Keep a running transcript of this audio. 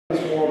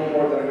is more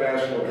important than a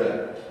national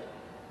debt.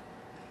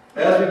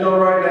 As we know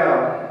right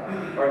now,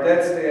 our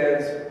debt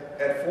stands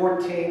at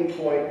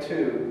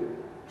 $14.2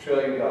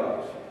 trillion.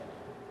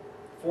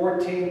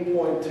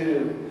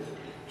 $14.2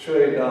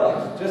 trillion.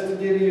 Just to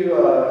give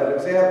you an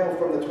example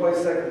from the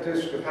 22nd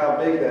district of how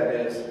big that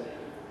is,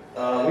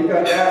 we've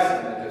got gas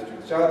in the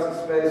district, Johnson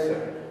Space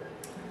Center.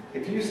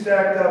 If you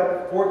stacked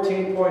up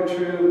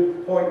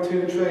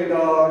 $14.2 trillion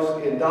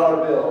in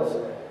dollar bills,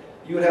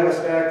 you would have a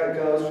stack that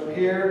goes from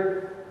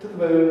here to the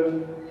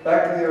moon,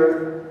 back to the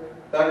earth,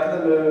 back to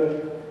the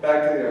moon,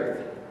 back to the earth.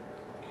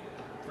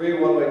 3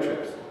 one-way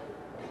trips.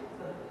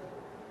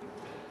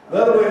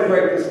 Another way to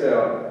break this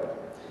down,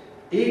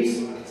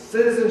 each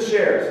citizen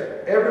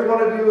shares, every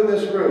one of you in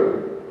this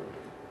room,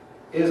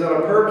 is on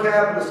a per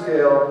capita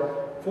scale,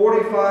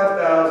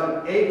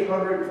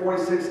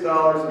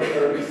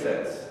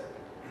 $45,846.30.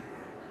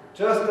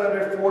 Just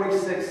under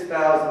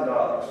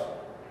 $46,000.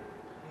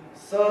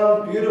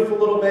 Some beautiful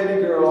little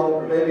baby girl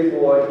or baby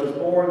boy who was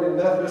born in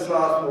Methodist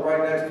Hospital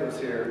right next to us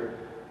here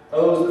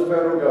owes the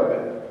federal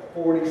government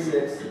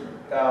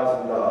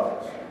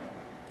 $46,000.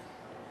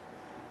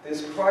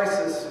 This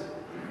crisis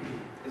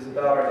is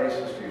about our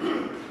nation's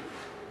future.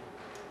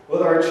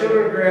 Whether our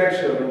children and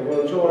grandchildren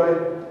will enjoy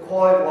the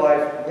quality of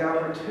life and the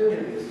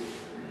opportunities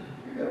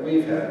that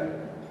we've had,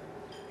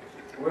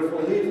 or if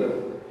we'll leave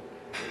them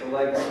with a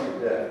legacy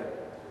of debt.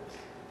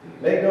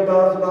 Make no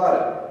bounds about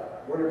it.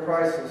 We're in a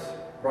crisis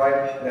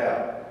right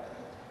now.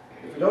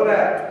 If we don't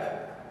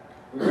act,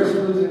 we risk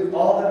losing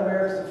all that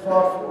Americans have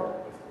fought for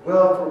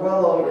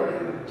well over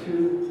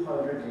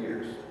 200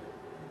 years.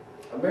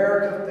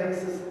 America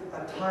faces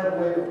a tidal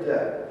wave of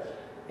debt.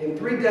 In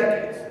 3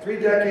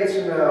 decades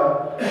from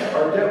now,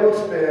 our debt will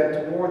expand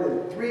to more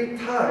than 3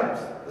 times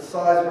the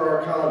size of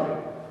our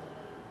economy.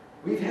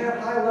 We've had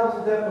high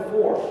levels of debt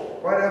before,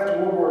 right after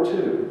World War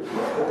II,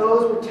 but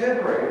those were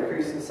temporary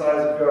increases in the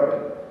size of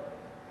government.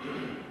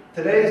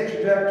 Today's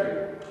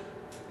trajectory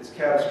is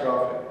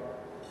catastrophic.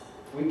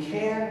 We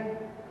can,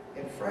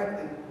 and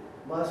frankly,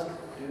 must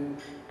do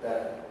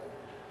better.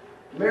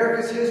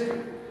 America's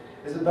history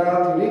is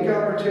about the unique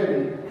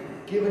opportunity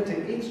given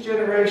to each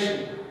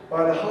generation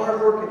by the hard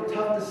work and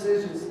tough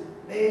decisions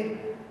made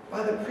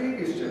by the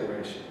previous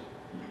generation.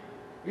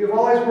 We have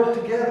always worked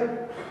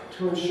together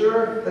to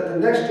ensure that the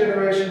next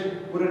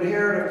generation would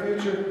inherit a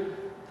future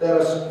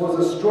that was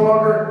a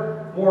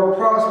stronger, more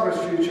prosperous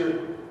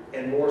future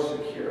and more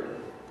secure.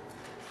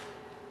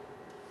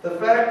 The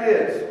fact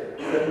is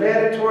that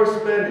mandatory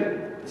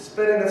spending, the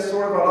spending that's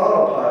sort of on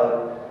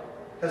autopilot,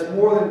 has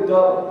more than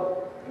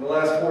doubled in the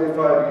last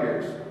 45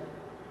 years.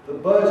 The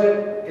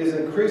budget is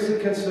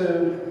increasingly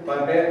consumed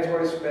by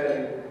mandatory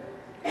spending,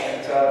 and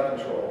it's out of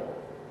control.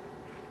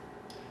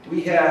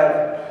 We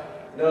have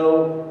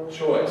no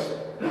choice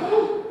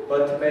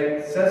but to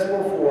make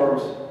sensible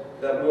reforms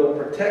that will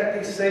protect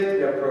these safety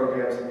net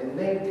programs and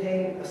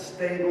maintain a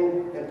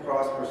stable and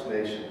prosperous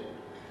nation.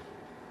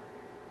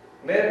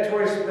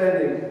 Mandatory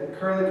spending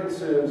currently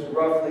consumes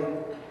roughly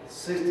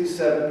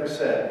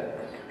 67%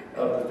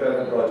 of the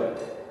federal budget.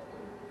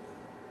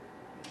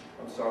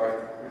 I'm sorry,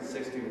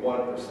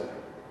 61%.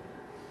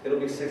 It'll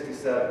be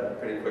 67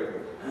 pretty quickly.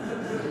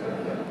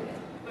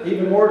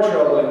 Even more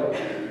troubling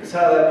is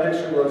how that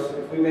picture looks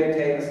if we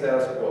maintain the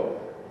status quo.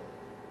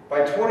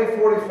 By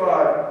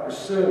 2045 or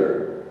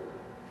sooner,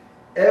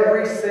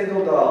 every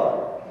single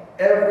dollar,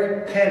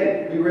 every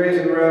penny we raise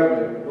in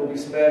revenue will be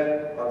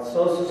spent on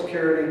Social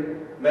Security,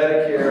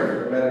 Medicare,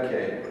 or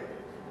Medicaid.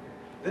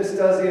 This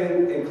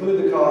doesn't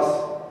include the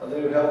costs of the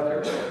new health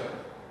care plan.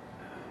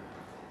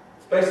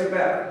 It's basic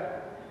math.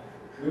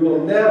 We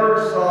will never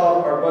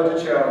solve our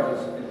budget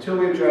challenges until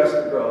we address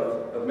the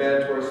growth of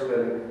mandatory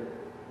spending,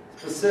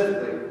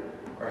 specifically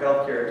our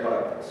health care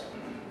entitlements.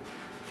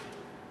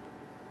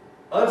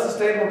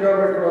 Unsustainable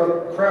government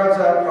growth crowds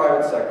out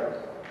private sector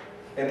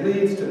and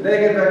leads to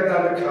negative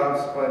economic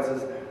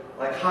consequences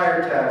like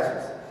higher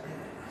taxes.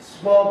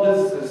 Small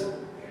businesses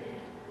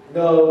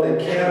know they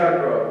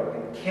cannot grow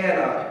and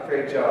cannot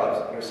create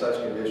jobs under such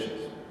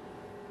conditions.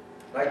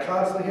 And I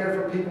constantly hear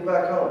from people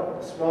back home,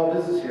 the small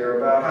business here,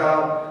 about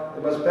how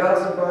they must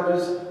balance their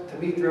budgets to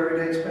meet their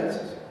everyday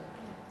expenses.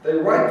 They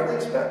rightfully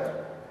expect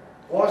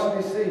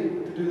Washington, D.C.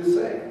 to do the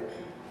same.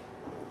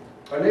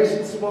 Our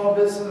nation's small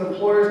businesses and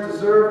employers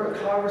deserve a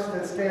Congress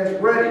that stands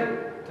ready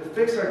to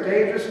fix our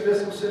dangerous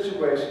fiscal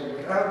situation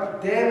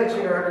without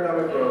damaging our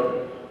economic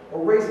growth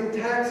or raising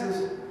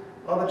taxes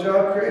on the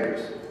job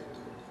creators.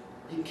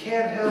 You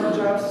can't help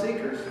job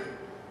seekers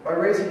by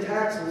raising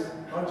taxes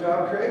on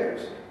job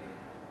creators.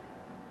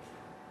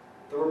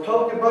 The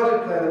Republican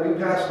budget plan that we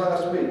passed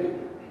last week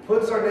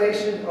puts our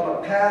nation on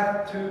a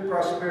path to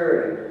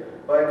prosperity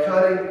by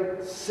cutting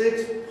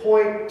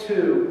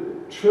 $6.2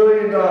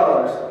 trillion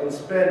in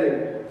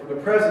spending from the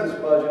president's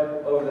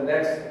budget over the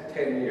next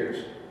 10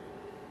 years.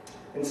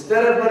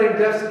 Instead of letting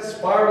deficits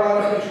spiral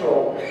out of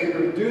control, it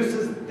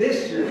reduces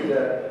this year's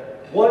debt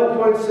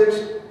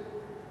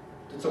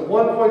it's a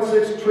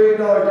 $1.6 trillion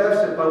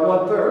deficit by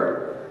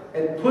 1/3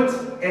 and puts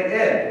an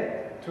end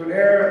to an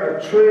era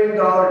of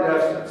trillion-dollar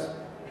deficits.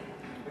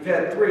 We've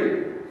had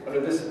 3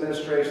 under this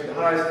administration, the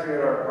highest 3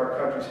 in our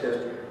country's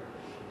history.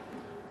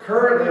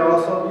 Currently,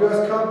 also,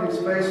 U.S. companies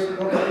face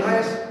one of the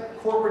highest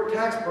corporate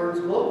tax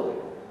burdens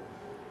globally.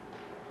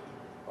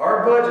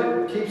 Our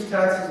budget keeps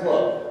taxes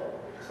low,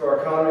 so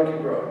our economy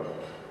can grow.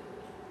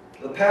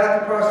 The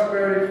path to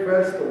prosperity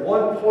prevents the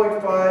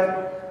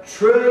 $1.5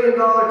 trillion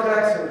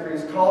tax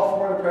increase called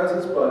for in the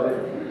President's budget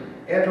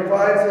and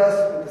provides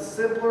us with a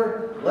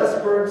simpler,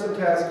 less burdensome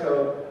tax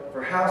code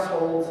for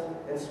households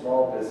and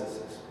small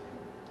businesses.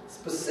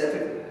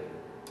 Specifically,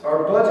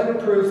 our budget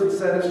improves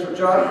incentives for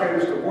job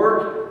creators to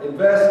work,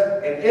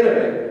 invest, and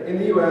innovate in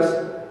the U.S.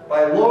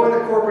 by lowering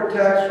the corporate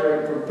tax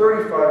rate from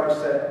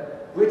 35%,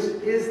 which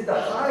is the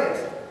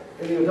highest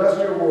in the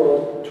industrial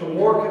world, to a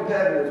more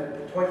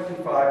competitive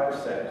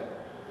 25%.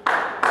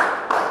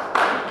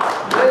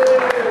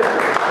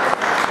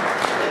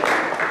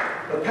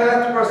 The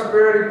Path to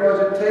Prosperity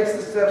budget takes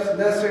the steps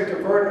necessary to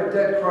avert a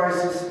debt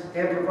crisis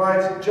and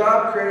provides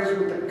job creators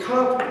with the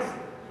confidence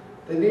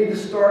they need to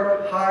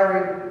start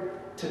hiring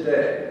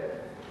today.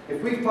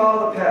 If we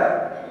follow the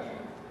path,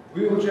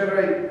 we will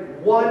generate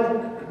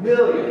 1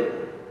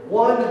 million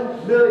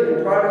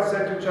private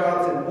sector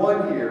jobs in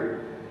 1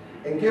 year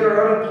and get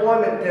our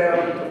unemployment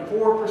down to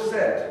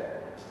 4%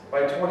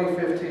 by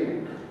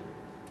 2015.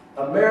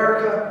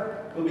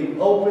 America will be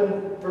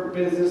open for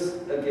business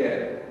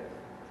again.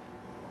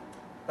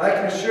 I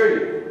can assure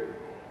you,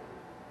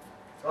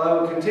 I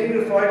will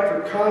continue to fight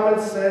for common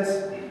sense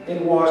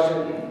in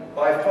Washington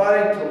by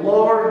fighting to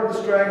lower the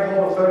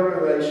stranglehold of federal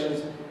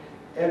relations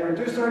and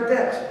reduce our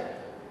debt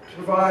to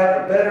provide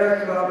a better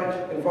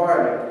economic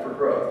environment for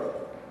growth.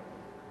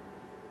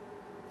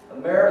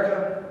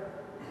 America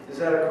is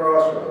at a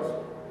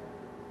crossroads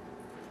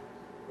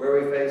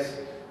where we face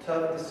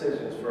tough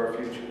decisions for our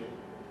future.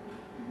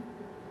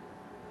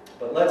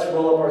 But let's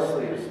roll up our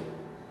sleeves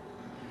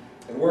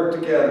and work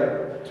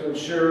together to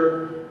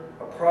ensure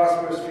a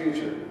prosperous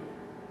future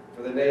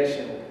for the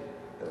nation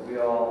that we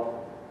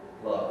all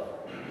love.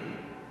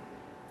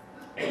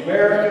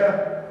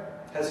 America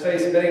has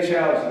faced many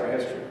challenges in our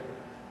history.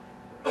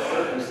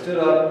 We stood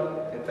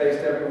up and faced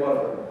every one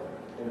of them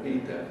and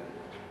beat them.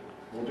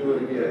 We'll do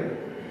it again.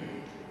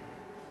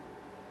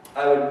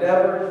 I would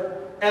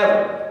never,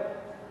 ever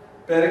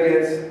bet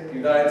against the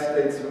United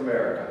States of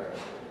America.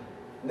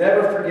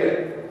 Never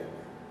forget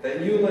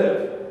that you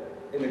live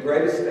in the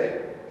greatest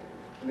state,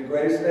 in the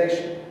greatest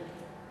nation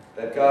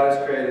that God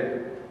has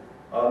created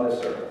on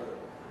this earth.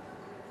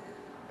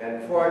 And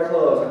before I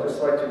close, I'd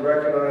just like to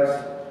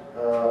recognize,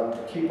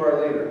 to keep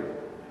our leader,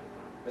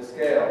 Ms.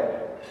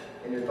 Gale,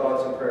 in your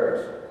thoughts and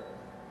prayers.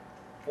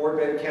 Fort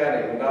Bend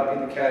County would not be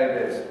the county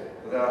it is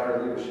without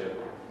her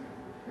leadership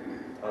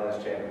on this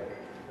chamber.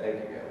 Thank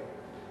you, Gale.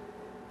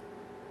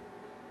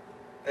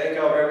 Thank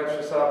you all very much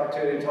for this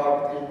opportunity to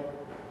talk with you.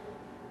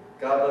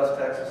 God bless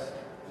Texas.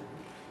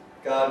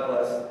 God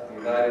bless the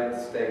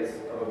United States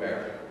of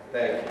America.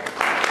 Thank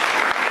you.